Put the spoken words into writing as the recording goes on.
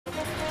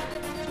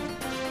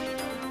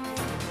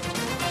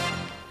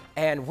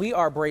and we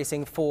are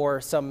bracing for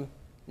some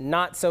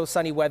not so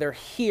sunny weather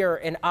here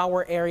in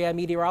our area.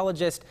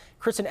 Meteorologist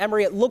Kristin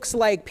Emery, it looks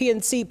like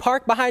PNC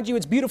Park behind you.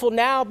 It's beautiful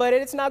now, but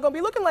it's not going to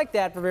be looking like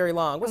that for very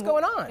long. What's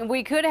going on?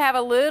 We could have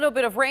a little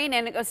bit of rain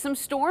and some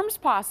storms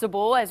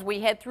possible as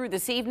we head through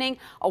this evening.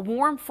 A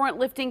warm front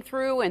lifting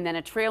through and then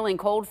a trailing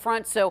cold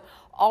front. So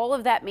all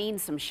of that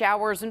means some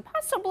showers and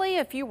possibly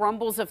a few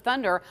rumbles of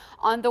thunder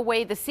on the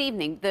way this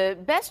evening. The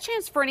best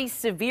chance for any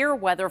severe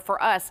weather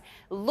for us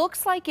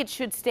looks like it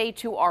should stay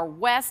to our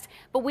west,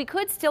 but we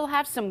could still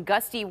have some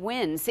gusty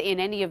winds in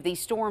any of these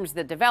storms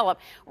that develop.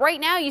 Right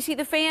now, you see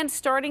the fans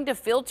starting to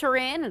filter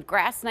in and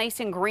grass nice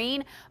and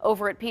green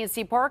over at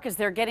PNC Park as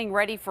they're getting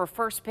ready for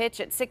first pitch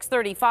at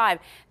 6:35.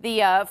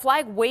 The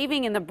flag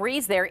waving in the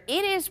breeze there.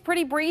 It is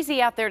pretty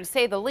breezy out there, to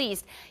say the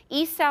least.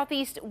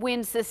 East-southeast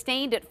winds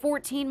sustained at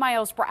 14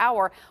 miles per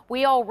hour.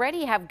 We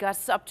already have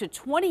gusts up to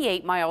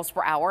 28 miles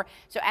per hour.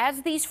 So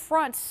as these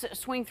fronts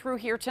swing through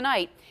here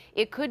tonight,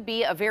 it could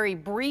be a very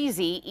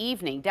breezy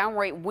evening,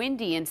 downright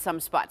windy in some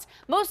spots.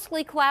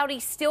 Mostly cloudy,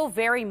 still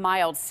very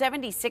mild,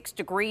 76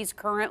 degrees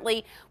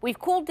currently. We've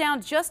cooled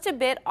down just a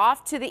bit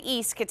off to the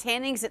east.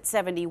 Kataning's at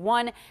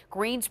 71,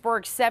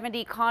 Greensburg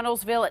 70,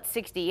 Connellsville at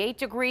 68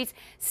 degrees.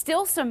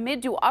 Still some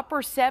mid to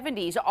upper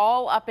 70s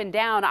all up and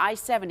down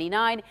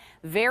I-79.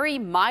 Very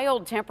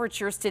mild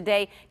temperatures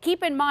today.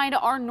 Keep in mind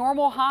our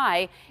normal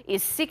high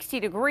is 60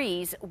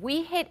 degrees.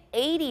 We hit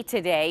 80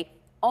 today,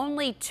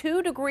 only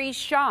 2 degrees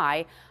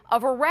shy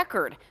of a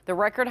record. The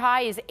record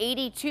high is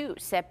 82,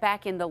 set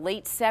back in the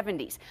late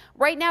 70s.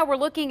 Right now, we're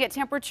looking at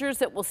temperatures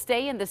that will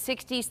stay in the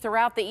 60s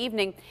throughout the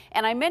evening.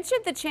 And I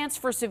mentioned the chance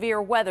for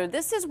severe weather.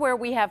 This is where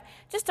we have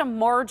just a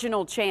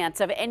marginal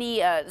chance of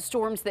any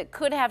storms that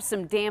could have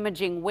some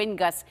damaging wind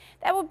gusts.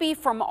 That would be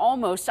from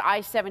almost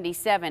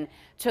I-77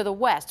 to the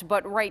west.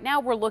 But right now,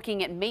 we're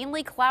looking at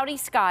mainly cloudy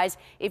skies.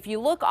 If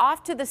you look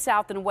off to the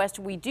south and west,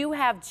 we do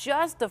have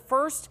just the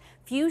first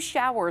few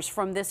showers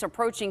from this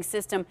approaching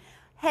system,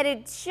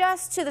 headed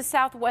just to the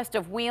southwest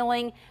of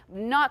Wheeling,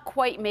 not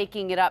quite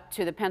making it up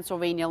to the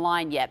Pennsylvania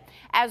line yet.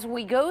 As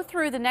we go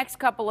through the next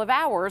couple of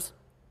hours,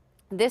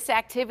 this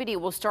activity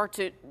will start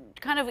to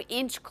kind of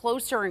inch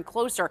closer and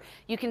closer.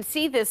 You can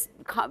see this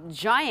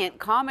giant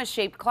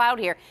comma-shaped cloud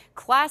here,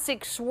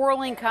 classic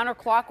swirling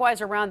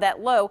counterclockwise around that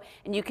low,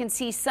 and you can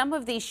see some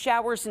of these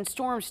showers and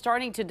storms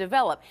starting to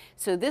develop.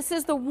 So this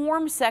is the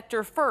warm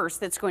sector first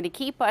that's going to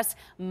keep us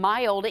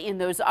mild in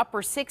those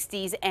upper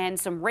 60s and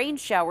some rain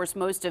showers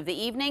most of the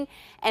evening.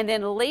 And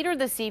then later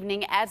this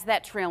evening, as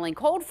that trailing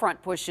cold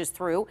front pushes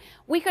through,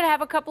 we could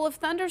have a couple of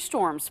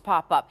thunderstorms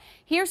pop up.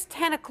 Here's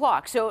 10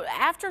 o'clock. So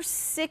after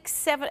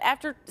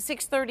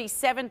 6:30,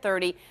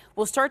 7:30,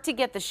 we'll start to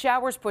get the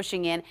showers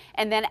pushing in.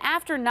 And then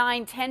after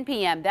 9, 10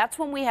 p.m., that's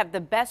when we have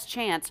the best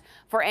chance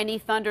for any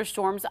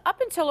thunderstorms up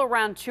until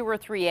around 2 or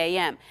 3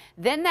 a.m.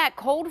 Then that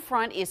cold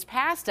front is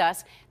past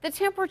us. The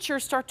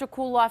temperatures start to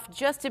cool off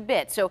just a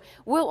bit. So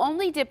we'll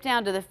only dip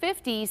down to the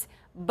 50s,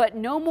 but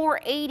no more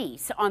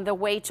 80s on the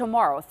way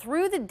tomorrow.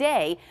 Through the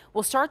day,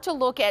 we'll start to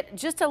look at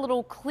just a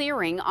little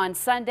clearing on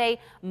Sunday,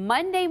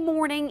 Monday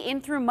morning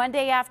in through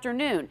Monday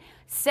afternoon.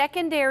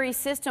 Secondary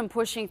system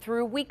pushing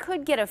through. We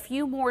could get a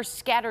few more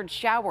scattered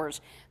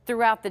showers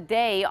throughout the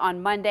day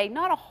on Monday.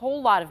 Not a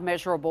whole lot of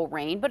measurable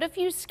rain, but a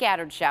few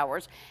scattered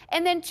showers.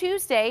 And then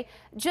Tuesday,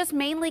 just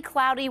mainly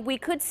cloudy. We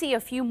could see a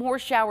few more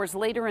showers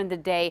later in the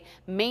day,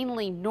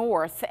 mainly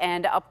north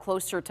and up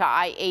closer to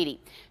I-80.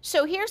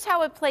 So here's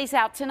how it plays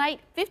out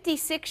tonight.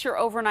 56 your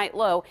overnight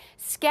low.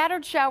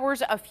 Scattered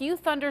showers, a few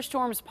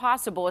thunderstorms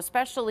possible,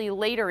 especially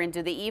later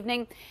into the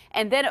evening.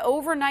 And then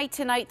overnight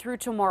tonight through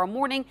tomorrow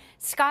morning,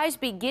 skies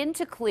begin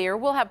to clear.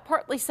 We'll have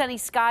partly sunny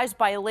skies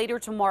by later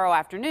tomorrow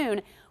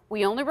afternoon.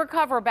 We only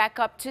recover back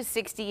up to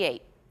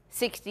 68.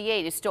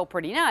 68 is still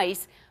pretty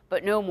nice,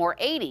 but no more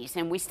 80s.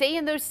 And we stay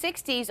in those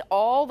 60s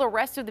all the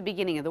rest of the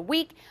beginning of the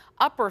week,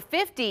 upper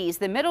 50s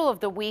the middle of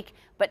the week,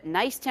 but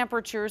nice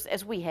temperatures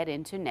as we head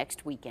into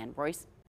next weekend. Royce?